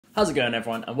How's it going,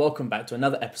 everyone, and welcome back to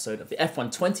another episode of the F1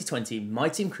 2020 My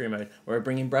Team Career Mode, where we're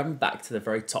bringing Brabham back to the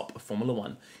very top of Formula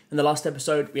 1. In the last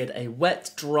episode, we had a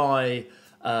wet, dry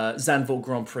Zandvoort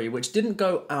Grand Prix, which didn't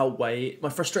go our way. My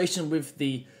frustration with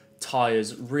the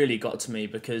tyres really got to me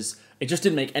because it just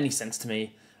didn't make any sense to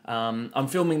me. I'm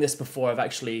filming this before I've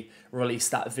actually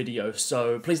released that video,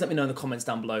 so please let me know in the comments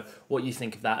down below what you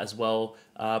think of that as well.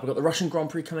 We've got the Russian Grand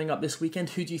Prix coming up this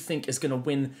weekend. Who do you think is going to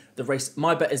win the race?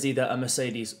 My bet is either a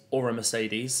Mercedes or a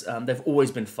Mercedes. They've always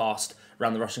been fast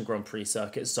around the Russian Grand Prix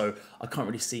circuit, so I can't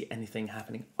really see anything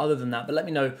happening other than that. But let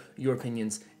me know your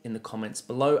opinions in the comments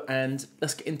below, and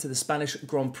let's get into the Spanish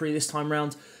Grand Prix this time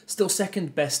round. Still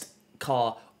second best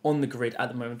car on the grid at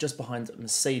the moment, just behind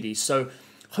Mercedes. So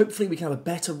hopefully we can have a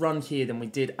better run here than we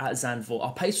did at Zandvoort.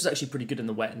 Our pace was actually pretty good in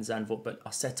the wet in Zandvoort, but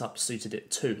our setup suited it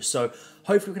too. So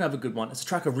hopefully we can have a good one. It's a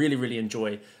track I really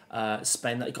enjoy,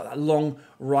 Spain. You've got that long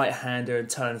right-hander in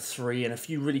turn 3 and a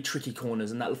few really tricky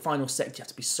corners, and that final sector you have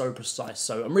to be so precise.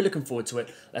 So I'm really looking forward to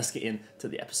it. Let's get into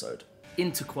the episode.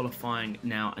 Into qualifying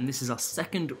now, and this is our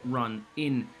second run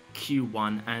in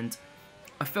Q1, and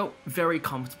I felt very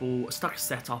comfortable, stuck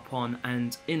setup on,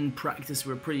 and in practice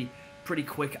we were pretty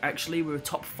quick. Actually, we were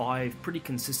top 5 pretty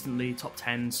consistently, top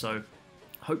 10, so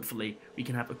hopefully we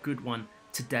can have a good one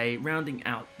today. Rounding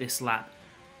out this lap,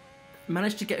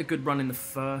 managed to get a good run in the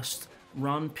first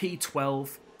run,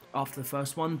 P12 after the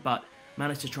first one, but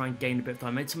managed to try and gain a bit of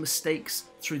time. Made some mistakes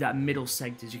through that middle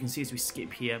sector, as you can see as we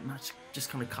skip here. Managed to just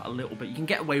kind of cut a little bit. You can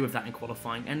get away with that in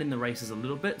qualifying and in the races a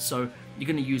little bit, so you're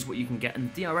going to use what you can get,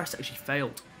 and the DRS actually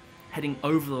failed heading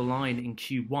over the line in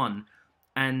Q1.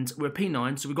 And we're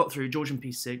P9, so we got through. Georgian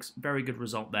P6, very good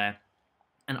result there.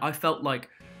 And I felt like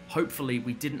hopefully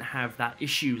we didn't have that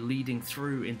issue leading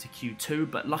through into Q2,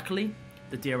 but luckily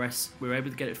the DRS, we were able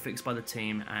to get it fixed by the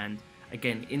team, and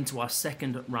again into our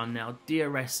second run now.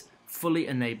 DRS fully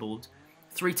enabled,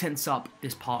 3/10 up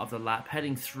this part of the lap,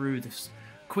 heading through this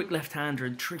quick left-hander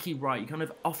and tricky right, kind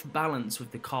of off balance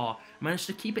with the car. Managed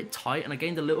to keep it tight, and I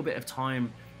gained a little bit of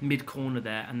time mid-corner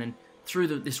there, and then through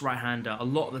this right-hander, a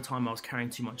lot of the time I was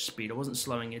carrying too much speed. I wasn't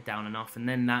slowing it down enough, and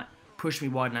then that pushed me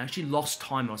wide, and I actually lost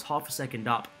time. I was half a second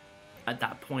up at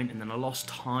that point, and then I lost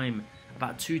time,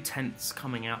 about 2/10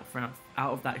 coming out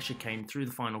of that chicane through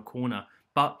the final corner.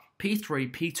 But P3,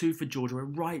 P2 for Georgia, we're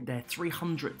right there,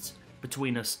 300ths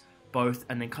between us both,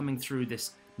 and then coming through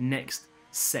this next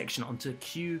section onto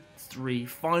Q3,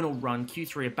 final run,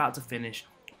 Q3 about to finish,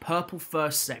 purple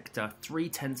first sector,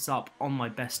 3/10 up on my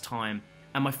best time.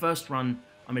 And my first run,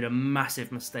 I made a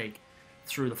massive mistake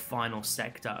through the final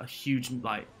sector. A huge,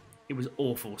 it was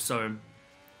awful. So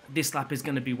this lap is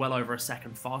going to be well over a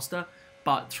second faster.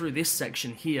 But through this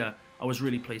section here, I was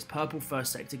really pleased. Purple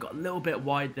first sector, got a little bit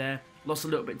wide there. Lost a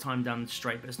little bit of time down the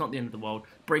straight, but it's not the end of the world.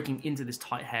 Braking into this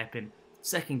tight hairpin.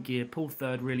 Second gear, pulled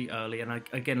third really early. And I,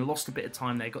 again, lost a bit of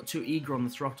time there. Got too eager on the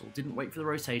throttle. Didn't wait for the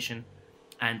rotation.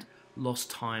 And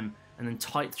lost time. And then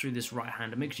tight through this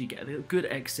right-hander. Make sure you get a good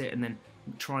exit, and then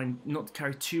trying not to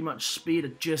carry too much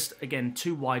speed. Just again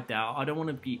too wide there. I don't want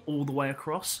to be all the way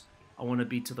across. I want to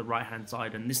be to the right hand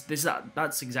side, and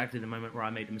that's exactly the moment where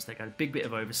I made a mistake. I had a big bit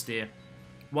of oversteer,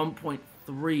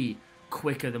 1.3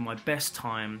 quicker than my best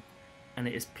time, and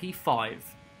it is P5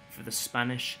 for the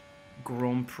Spanish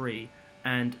Grand Prix.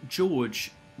 And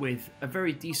George with a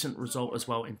very decent result as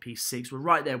well in P6. We're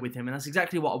right there with him, and that's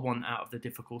exactly what I want out of the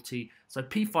difficulty. So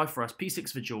P5 for us,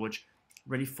 P6 for George,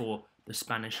 ready for the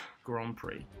Spanish Grand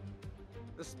Prix.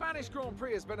 The Spanish Grand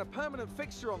Prix has been a permanent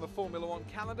fixture on the Formula 1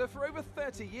 calendar for over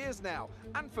 30 years now,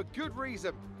 and for good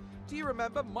reason. Do you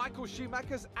remember Michael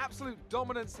Schumacher's absolute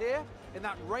dominance here in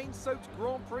that rain-soaked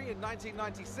Grand Prix in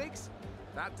 1996?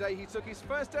 That day he took his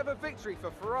first ever victory for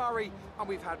Ferrari, and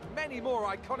we've had many more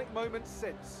iconic moments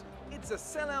since. It's a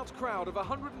sellout crowd of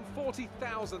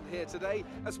 140,000 here today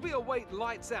as we await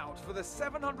lights out for the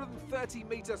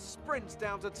 730-metre sprint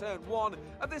down to turn 1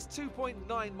 of this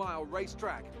 2.9-mile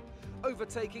racetrack.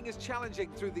 Overtaking is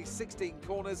challenging through these 16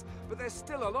 corners, but there's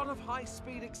still a lot of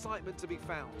high-speed excitement to be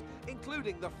found,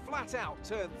 including the flat-out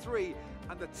turn 3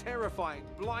 and the terrifying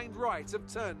blind right of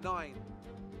turn 9.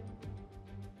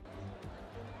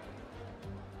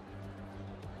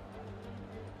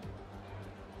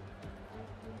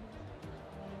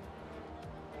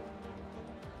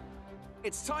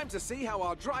 It's time to see how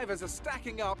our drivers are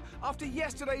stacking up after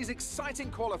yesterday's exciting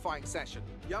qualifying session.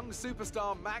 Young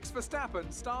superstar Max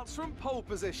Verstappen starts from pole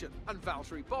position, and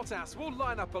Valtteri Bottas will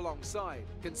line up alongside.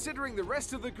 Considering the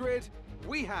rest of the grid,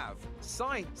 we have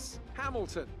Sainz,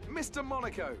 Hamilton, Mr.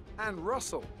 Monaco, and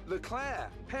Russell, Leclerc,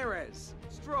 Perez,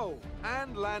 Stroll,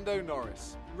 and Lando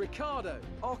Norris. Ricardo,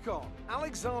 Ocon,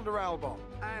 Alexander Albon,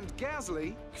 and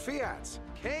Gasly, Kvyat,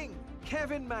 King,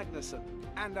 Kevin Magnussen,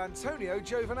 and Antonio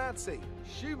Giovinazzi,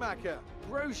 Schumacher,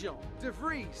 Grosjean, De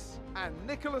Vries, and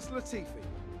Nicholas Latifi.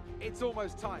 It's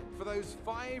almost time for those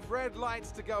 5 red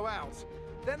lights to go out.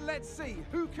 Then let's see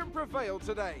who can prevail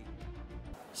today.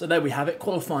 So there we have it,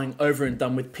 qualifying over and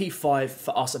done with. P5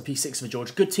 for us and P6 for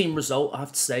George. Good team result, I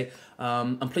have to say.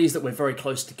 I'm pleased that we're very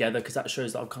close together because that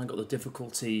shows that I've kind of got the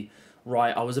difficulty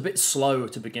right. I was a bit slow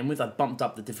to begin with. I bumped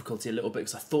up the difficulty a little bit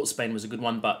because I thought Spain was a good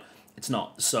one, but it's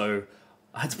not. So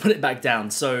I had to put it back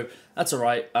down. So that's all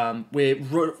right.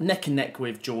 We're neck and neck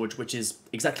with George, which is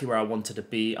exactly where I wanted to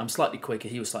be. I'm slightly quicker.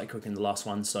 He was slightly quicker in the last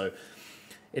one, so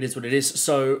it is what it is.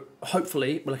 So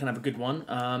hopefully we're going to have a good one.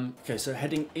 Okay, so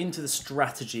heading into the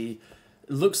strategy,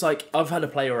 it looks like I've had to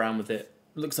play around with it.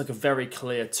 It looks like a very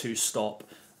clear 2-stop.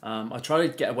 I tried to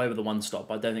get away with a 1-stop,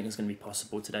 but I don't think it's going to be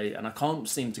possible today. And I can't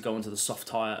seem to go into the soft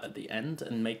tyre at the end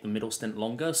and make the middle stint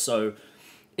longer. So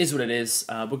is what it is.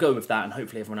 We'll go with that, and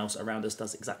hopefully everyone else around us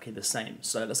does exactly the same.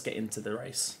 So let's get into the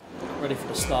race. Ready for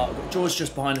the start. We've got George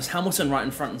just behind us, Hamilton right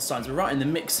in front of the signs. We're right in the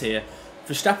mix here.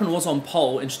 Verstappen was on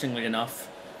pole, interestingly enough,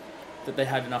 that they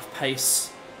had enough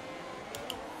pace.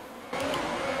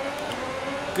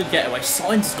 Good getaway.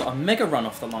 Sainz has got a mega run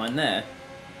off the line there.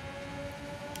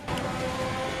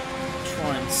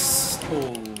 Try and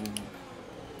stall.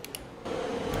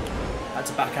 Had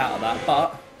to back out of that,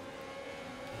 but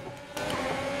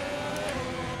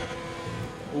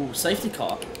ooh, safety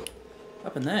car. What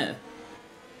happened there?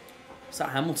 Is that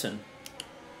Hamilton?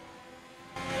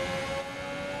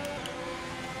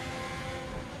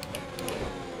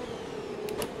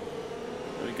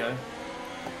 There we go.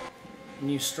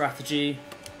 New strategy.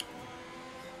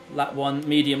 Lap 1,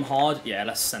 medium hard. Yeah,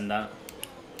 let's send that.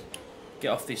 Get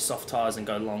off these soft tyres and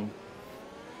go long.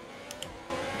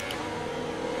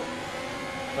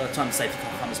 By the time the safety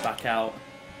car comes back out,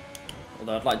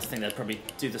 although I'd like to think they'd probably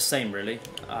do the same, really.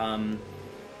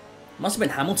 Must have been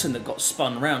Hamilton that got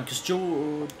spun around, because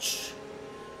George...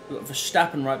 We've got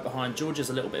Verstappen right behind. George is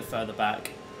a little bit further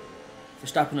back.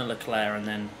 Verstappen and Leclerc, and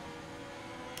then...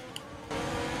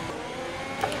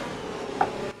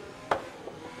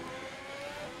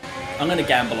 I'm going to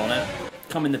gamble on it.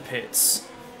 Come in the pits.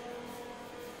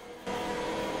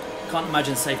 Can't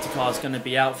imagine safety car is going to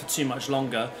be out for too much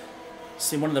longer.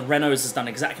 See, one of the Renaults has done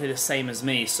exactly the same as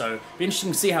me, so it'll be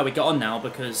interesting to see how we get on now,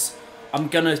 because I'm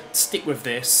going to stick with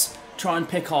this, try and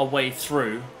pick our way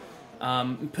through,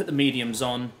 put the mediums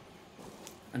on,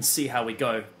 and see how we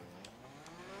go.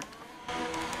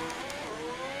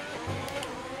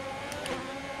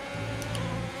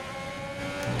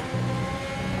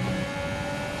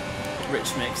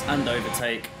 Rich mix and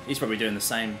overtake. He's probably doing the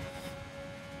same.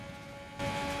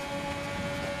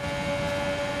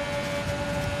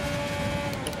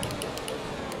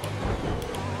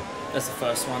 That's the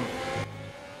first one.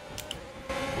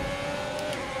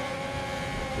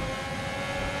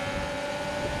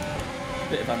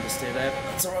 Bit of understeer there, but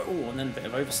that's alright. Oh, and then a bit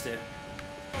of oversteer.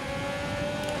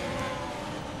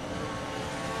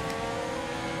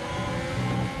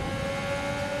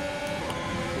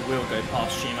 We will go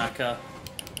past Schumacher.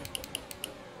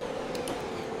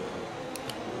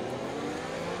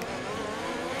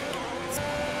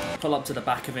 Pull up to the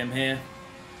back of him here.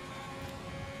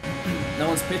 No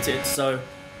one's pitted, so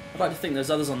I'd like to think there's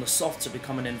others on the softs will be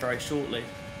coming in very shortly.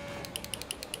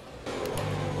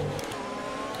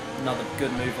 Another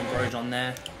good move on Grosjean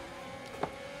there.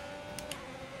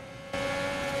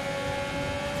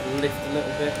 Lift a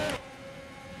little bit.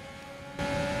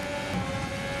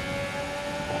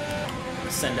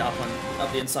 Send it up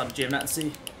the inside of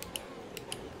Giovinazzi.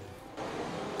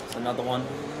 That's another one.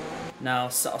 Now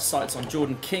set our sights on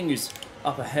Jordan King, who's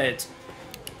up ahead.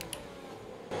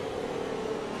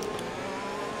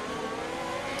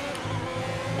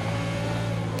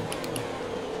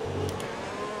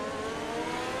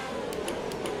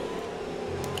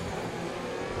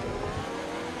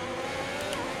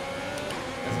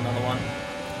 There's another one.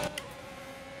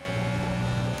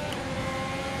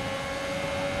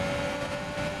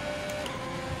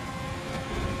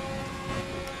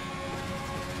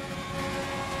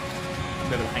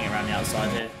 Be able to hang around the outside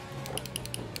here.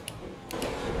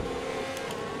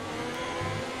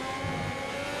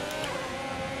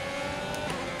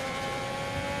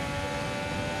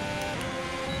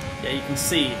 Yeah, you can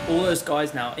see all those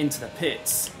guys now into the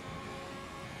pits.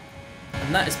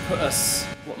 And that has put us,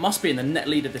 what must be in the net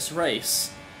lead of this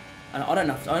race. And I don't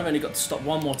know, I've only got to stop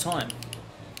one more time.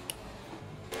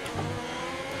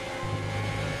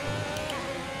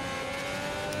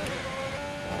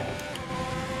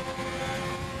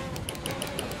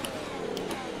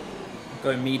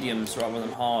 go mediums rather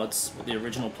than hards, what the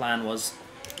original plan was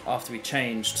after we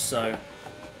changed. So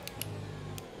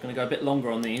I'm going to go a bit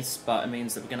longer on these, but it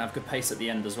means that we're going to have good pace at the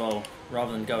end as well,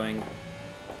 rather than going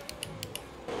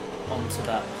onto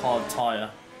that hard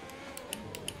tyre.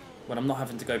 When I'm not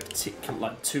having to go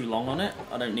too long on it,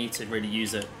 I don't need to really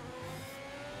use it.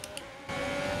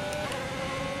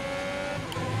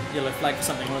 Yellow flag for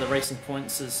something, one of the racing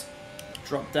points has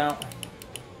dropped out.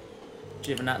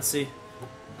 Giovinazzi,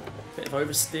 bit of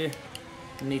oversteer.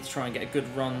 Need to try and get a good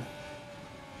run.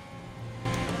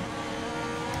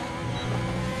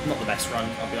 Not the best run,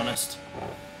 I'll be honest.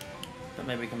 But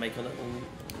maybe we can make a little...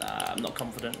 Nah, I'm not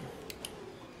confident.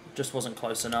 Just wasn't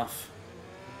close enough.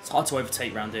 It's hard to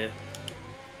overtake round here.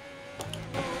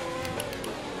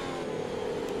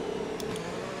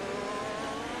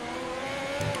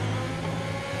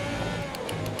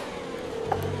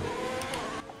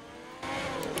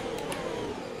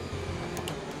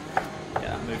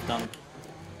 Done.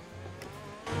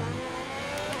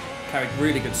 Carried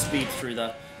really good speed through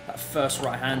that first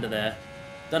right-hander there.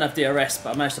 Don't have DRS,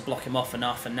 but I managed to block him off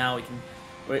enough, and now we can.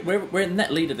 We're in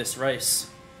net lead of this race.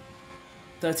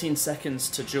 13 seconds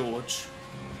to George.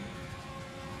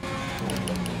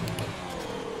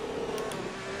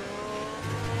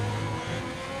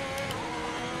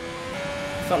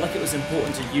 Felt like it was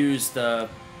important to use the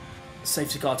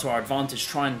safety car to our advantage.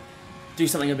 Try and do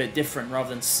something a bit different rather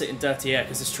than sit in dirty air,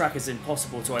 because this track is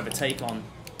impossible to overtake on.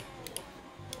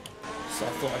 So I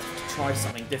thought I'd try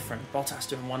something different. Bottas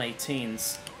doing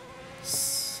 118s,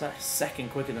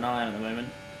 second quicker than I am at the moment.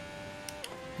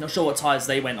 Not sure what tyres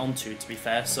they went on to be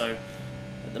fair, so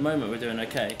at the moment we're doing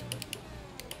okay.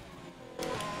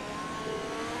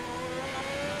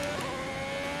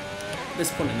 At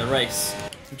this point in the race,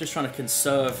 I'm just trying to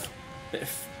conserve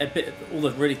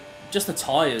just the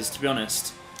tyres, to be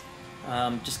honest.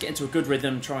 Just get into a good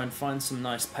rhythm, try and find some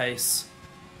nice pace.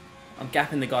 I'm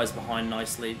gapping the guys behind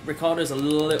nicely. Ricciardo's a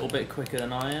little bit quicker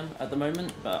than I am at the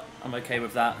moment, but I'm okay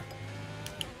with that.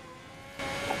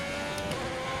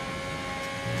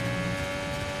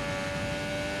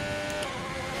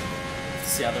 Let's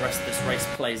see how the rest of this race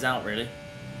plays out, really.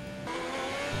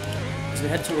 As we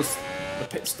head towards the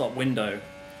pit stop window,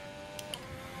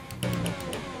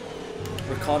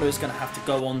 Ricciardo is going to have to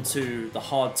go on to the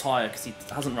hard tyre because he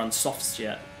hasn't run softs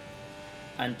yet.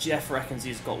 And Jeff reckons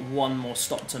he's got one more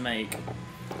stop to make.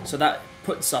 So that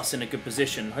puts us in a good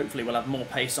position. Hopefully we'll have more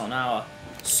pace on our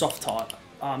soft tyre,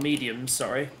 our mediums,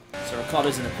 sorry. So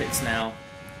Ricciardo's in the pits now.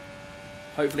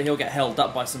 Hopefully he'll get held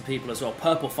up by some people as well.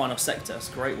 Purple final sector, it's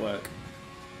great work.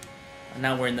 And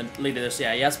now we're in the lead of this.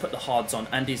 Yeah, he has put the hards on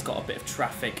and he's got a bit of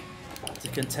traffic to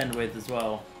contend with as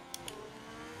well.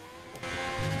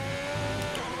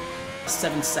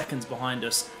 7 seconds behind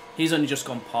us. He's only just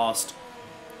gone past.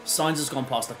 Sainz has gone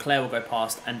past. Leclerc will go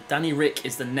past. And Danny Rick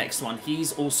is the next one.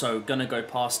 He's also going to go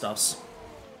past us.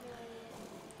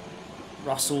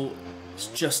 Russell is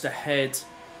just ahead.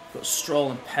 Got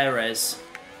Stroll and Perez.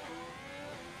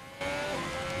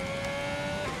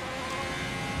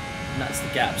 And that's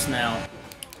the gaps now.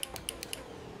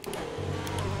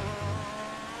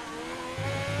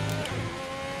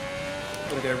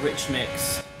 Gotta go rich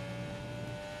mix.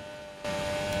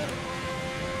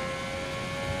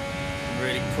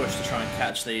 Really push to try and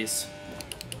catch these.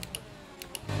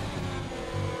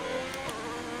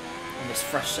 On this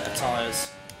fresh set of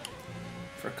tyres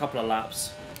for a couple of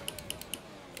laps.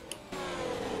 If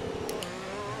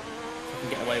I can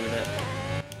get away with it.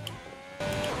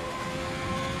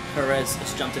 Perez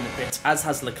has jumped in the pits, as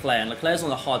has Leclerc. And Leclerc's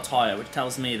on a hard tyre, which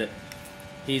tells me that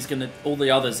he's gonna, all the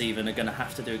others even, are gonna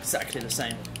have to do exactly the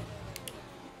same.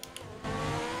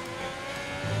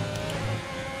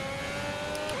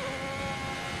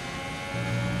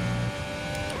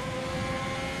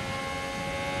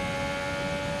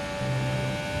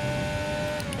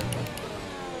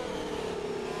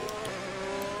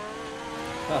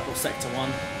 Purple sector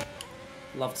 1.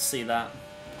 Love to see that.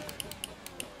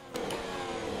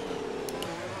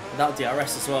 Without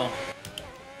DRS as well.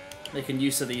 Making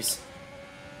use of these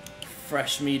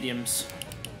fresh mediums.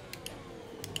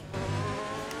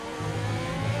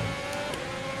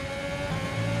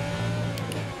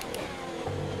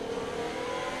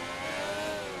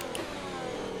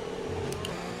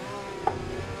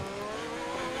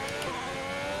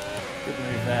 Good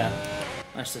move there.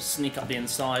 Managed to sneak up the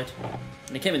inside.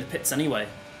 And he came in the pits anyway.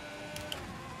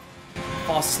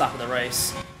 Fastest lap of the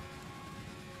race.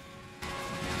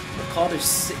 Ricciardo's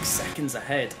 6 seconds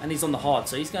ahead. And he's on the hard,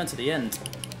 so he's going to the end.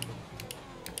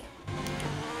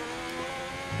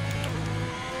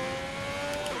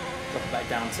 Drop it back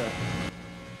down to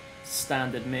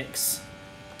standard mix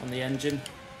on the engine.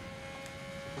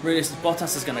 Really,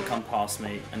 Bottas is going to come past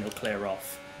me and he'll clear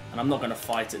off. And I'm not going to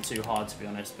fight it too hard, to be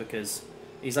honest, because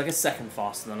he's like a second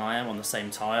faster than I am on the same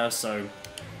tyre, so...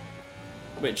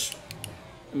 Which,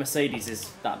 Mercedes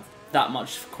is that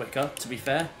much quicker, to be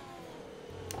fair.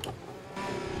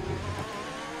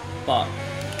 But,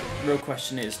 the real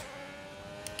question is,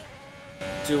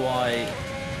 do I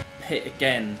pit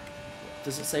again?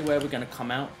 Does it say where we're going to come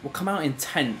out? We'll come out in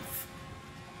 10th,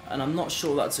 and I'm not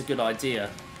sure that's a good idea.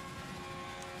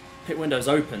 Pit window's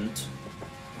opened.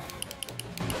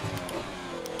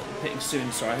 Pitting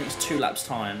soon, sorry, I think it's 2 laps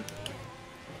time.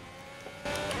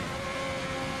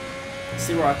 Let's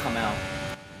see where I come out.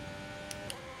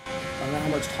 I don't know how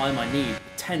much time I need.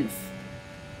 10th.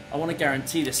 I want to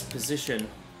guarantee this position.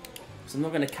 Because I'm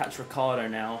not going to catch Ricciardo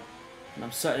now. And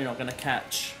I'm certainly not going to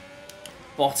catch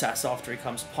Bottas after he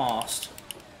comes past.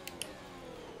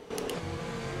 I'd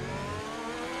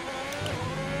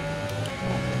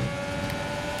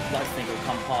like to think he'll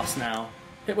come past now.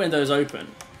 Pit window's open.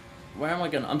 Where am I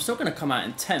going? I'm still going to come out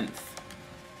in 10th.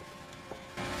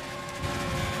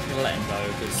 I'm going to let him go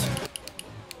because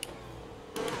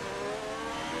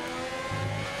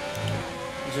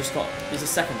he's a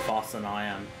second faster than I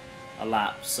am a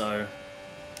lap, so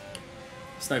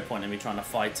there's no point in me trying to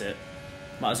fight it.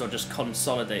 Might as well just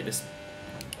consolidate this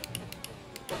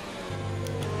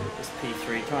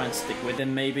P3, try and stick with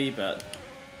him maybe, but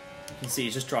you can see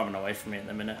he's just driving away from me at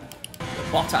the minute. But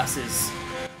Bottas is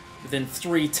within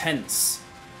 3/10.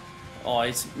 Oh,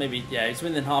 he's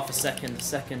within half a second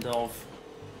of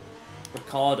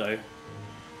Ricciardo.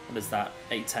 What is that?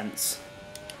 8/10.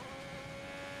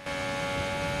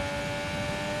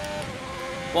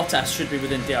 Bottas should be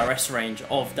within DRS range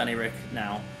of Danny Ric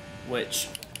now, which,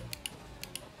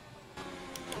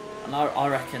 and I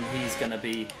reckon he's going to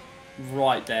be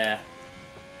right there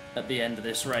at the end of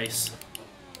this race,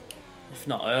 if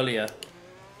not earlier.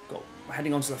 We're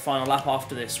heading on to the final lap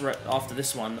after this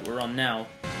one that we're on now.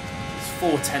 He's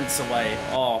 4/10 away.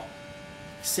 Oh,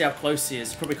 see how close he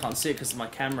is. You probably can't see it because of my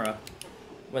camera,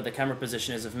 where the camera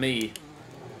position is of me,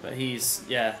 but he's,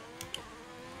 yeah,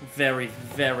 very,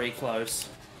 very close.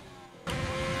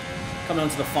 Coming on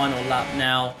to the final lap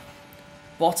now.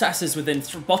 Bottas is within.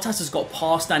 Bottas has got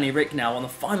past Danny Ric now on the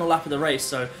final lap of the race,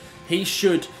 so he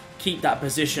should keep that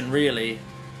position really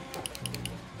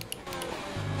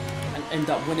and end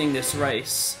up winning this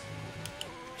race.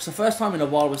 It's the first time in a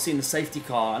while we've seen the safety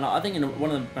car, and I think in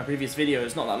one of my previous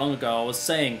videos, not that long ago, I was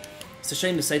saying it's a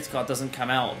shame the safety car doesn't come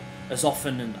out as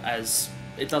often as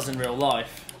it does in real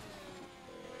life.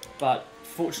 But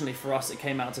fortunately for us, it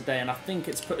came out today, and I think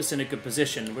it's put us in a good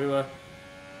position. We were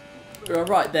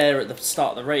right there at the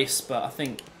start of the race, but I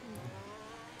think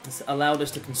it's allowed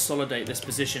us to consolidate this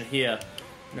position here.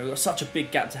 You know, we've got such a big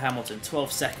gap to Hamilton,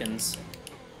 12 seconds.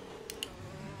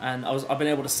 And I've been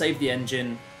able to save the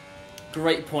engine.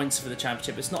 Great points for the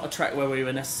championship. It's not a track where we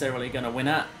were necessarily going to win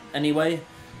at anyway.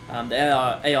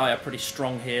 The AI are pretty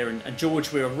strong here, and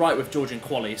George, we were right with George in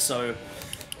quali, so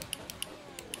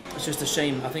it's just a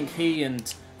shame. I think he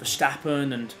and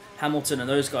Verstappen and Hamilton and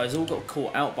those guys all got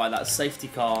caught out by that safety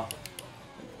car.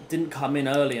 Didn't come in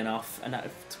early enough, and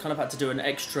kind of had to do an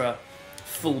extra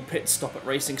full pit stop at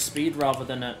racing speed rather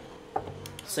than at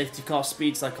safety car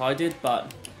speeds like I did.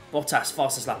 But Bottas,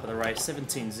 fastest lap of the race,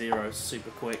 17.0, super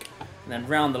quick. And then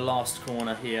round the last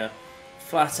corner here,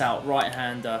 flat out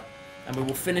right-hander, and we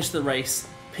will finish the race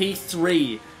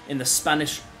P3 in the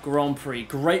Spanish Grand Prix.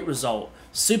 Great result.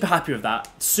 Super happy with that.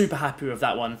 Super happy with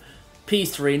that one.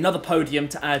 P3, another podium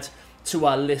to add to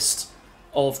our list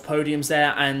of podiums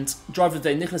there. And driver of the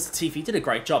day, Nicholas Latifi, did a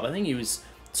great job. I think he was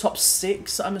top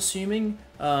 6, I'm assuming.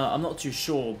 I'm not too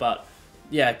sure, but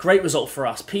yeah, great result for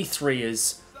us. P3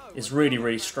 is really,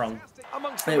 really strong.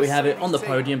 There we have it on the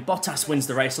podium. Bottas wins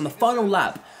the race on the final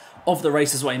lap of the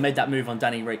race as well. He made that move on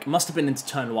Danny Ric. Must have been into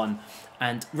turn 1.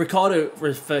 And Ricciardo,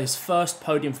 for his first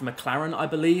podium for McLaren, I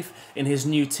believe, in his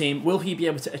new team. Will he be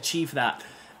able to achieve that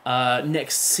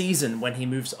next season when he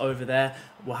moves over there?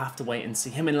 We'll have to wait and see.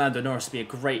 Him and Lando Norris will be a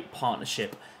great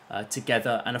partnership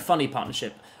together, and a funny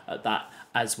partnership at that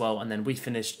as well. And then we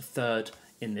finished 3rd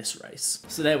in this race.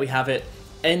 So there we have it.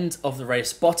 End of the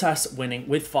race. Bottas winning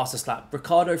with fastest lap.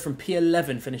 Ricciardo from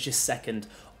P11 finishes 2nd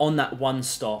on that one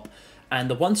stop. And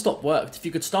the one stop worked. If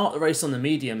you could start the race on the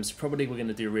mediums, probably we're going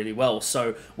to do really well.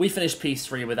 So we finished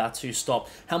P3 with our 2 stop.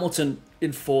 Hamilton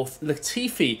in 4th.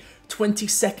 Latifi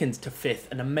 22nd to 5th.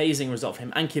 An amazing result for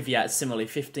him. And Kvyat similarly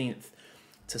 15th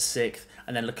to 6th.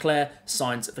 And then Leclerc,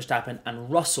 Sainz, Verstappen and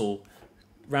Russell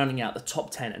rounding out the top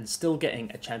 10 and still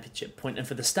getting a championship point. And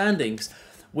for the standings,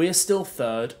 we're still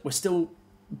 3rd. We're still...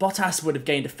 Bottas would have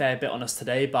gained a fair bit on us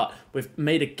today, but we've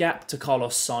made a gap to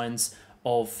Carlos Sainz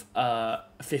of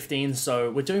 15,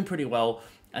 so we're doing pretty well.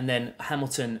 And then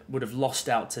Hamilton would have lost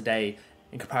out today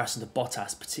in comparison to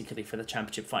Bottas, particularly for the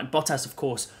championship fight. And Bottas, of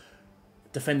course,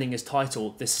 defending his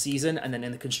title this season, and then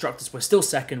in the constructors we're still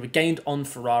second. We gained on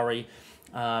Ferrari,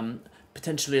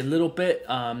 potentially a little bit.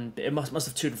 It must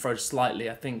have to and fro slightly.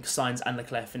 I think Sainz and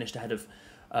Leclerc finished ahead of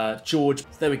George. So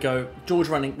there we go, George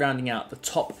rounding out the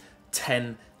top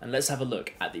 10, and let's have a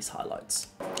look at these highlights.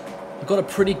 I got a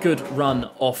pretty good run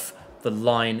off the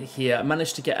line here. I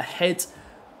managed to get ahead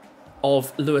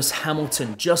of Lewis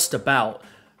Hamilton just about,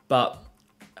 but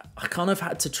I kind of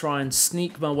had to try and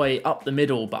sneak my way up the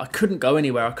middle, but I couldn't go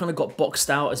anywhere. I kind of got boxed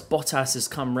out as Bottas has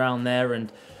come round there,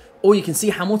 and all you can see,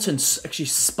 Hamilton actually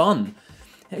spun.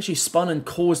 He actually spun and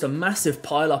caused a massive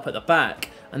pile up at the back,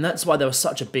 and that's why there was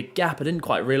such a big gap. I didn't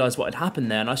quite realise what had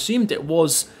happened there, and I assumed it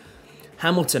was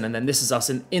Hamilton, and then this is us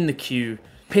in the queue.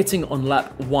 Pitting on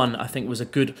lap 1, I think, was a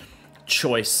good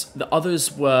choice. The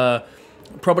others were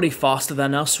probably faster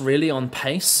than us, really, on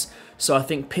pace, so I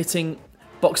think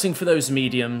boxing for those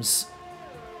mediums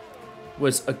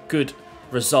was a good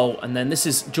result. And then this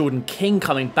is Jordan King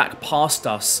coming back past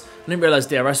us. I didn't realise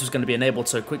DRS was going to be enabled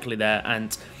so quickly there,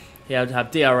 and he had to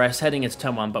have DRS heading into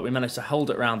turn 1, but we managed to hold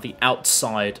it around the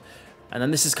outside. And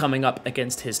then this is coming up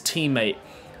against his teammate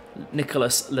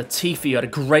Nicholas Latifi, who had a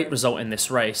great result in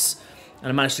this race, and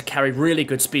I managed to carry really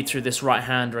good speed through this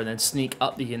right-hander and then sneak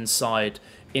up the inside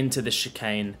into the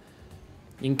chicane.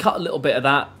 You can cut a little bit of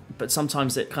that, but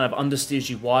sometimes it kind of understeers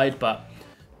you wide, but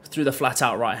through the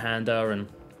flat-out right-hander, and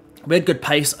we had good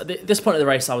pace. At this point of the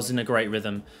race, I was in a great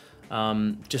rhythm,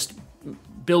 just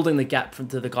building the gap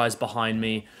to the guys behind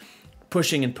me,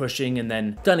 pushing and pushing, and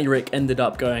then Danny Rick ended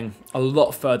up going a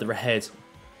lot further ahead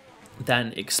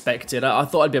than expected. I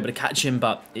thought I'd be able to catch him,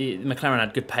 but McLaren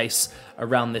had good pace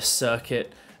around this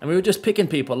circuit, and we were just picking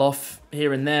people off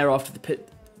here and there after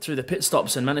through the pit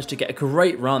stops, and managed to get a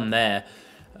great run there.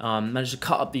 Managed to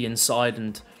cut up the inside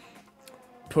and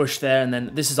push there, and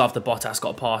then this is after Bottas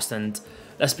got past, and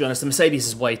let's be honest, the Mercedes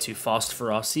is way too fast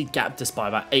for us. He gapped us by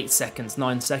about 8 seconds,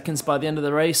 9 seconds by the end of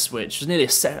the race, which was nearly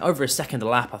over a second a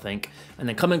lap, I think. And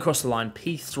then coming across the line,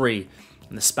 P3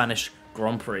 in the Spanish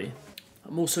Grand Prix.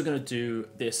 I'm also going to do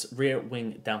this rear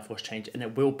wing downforce change, and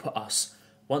it will put us,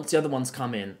 once the other ones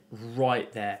come in,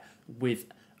 right there with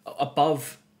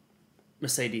above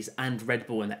Mercedes and Red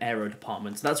Bull in the aero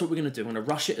department. So that's what we're going to do. I'm going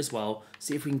to rush it as well,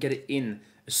 see if we can get it in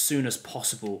as soon as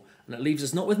possible. And it leaves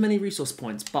us not with many resource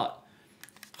points, but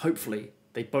hopefully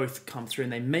they both come through,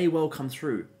 and they may well come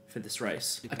through for this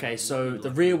race. Okay, so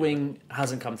the rear wing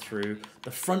hasn't come through.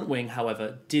 The front wing,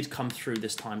 however, did come through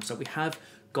this time. So we have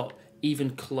got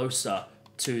even closer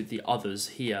to the others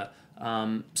here.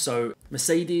 So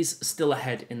Mercedes still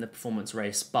ahead in the performance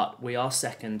race, but we are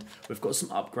second. We've got some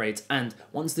upgrades, and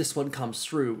once this one comes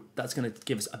through, that's going to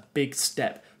give us a big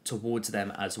step towards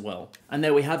them as well. And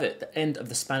there we have it, the end of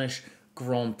the Spanish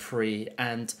Grand Prix,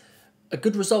 and a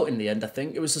good result in the end, I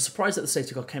think. It was a surprise that the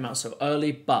safety car came out so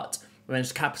early, but we managed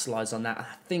to capitalise on that. I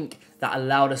think that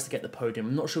allowed us to get the podium.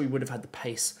 I'm not sure we would have had the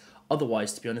pace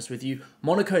otherwise, to be honest with you.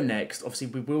 Monaco next. Obviously,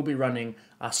 we will be running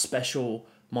our special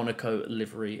Monaco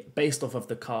livery based off of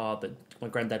the car that my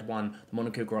granddad won the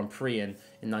Monaco Grand Prix in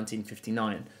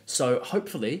 1959. So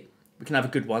hopefully we can have a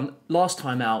good one. Last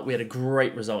time out, we had a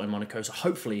great result in Monaco, so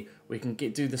hopefully we can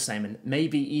do the same, and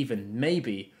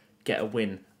maybe get a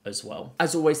win as well.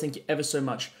 As always, thank you ever so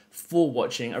much for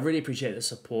watching. I really appreciate the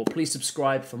support. Please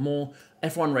subscribe for more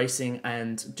F1 racing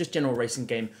and just general racing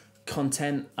game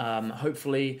content.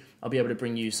 Hopefully I'll be able to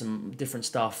bring you some different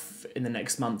stuff in the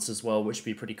next months as well, which would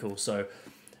be pretty cool. So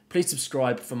please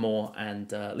subscribe for more,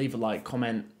 and leave a like,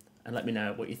 comment, and let me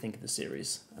know what you think of the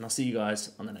series. And I'll see you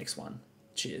guys on the next one.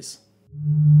 Cheers.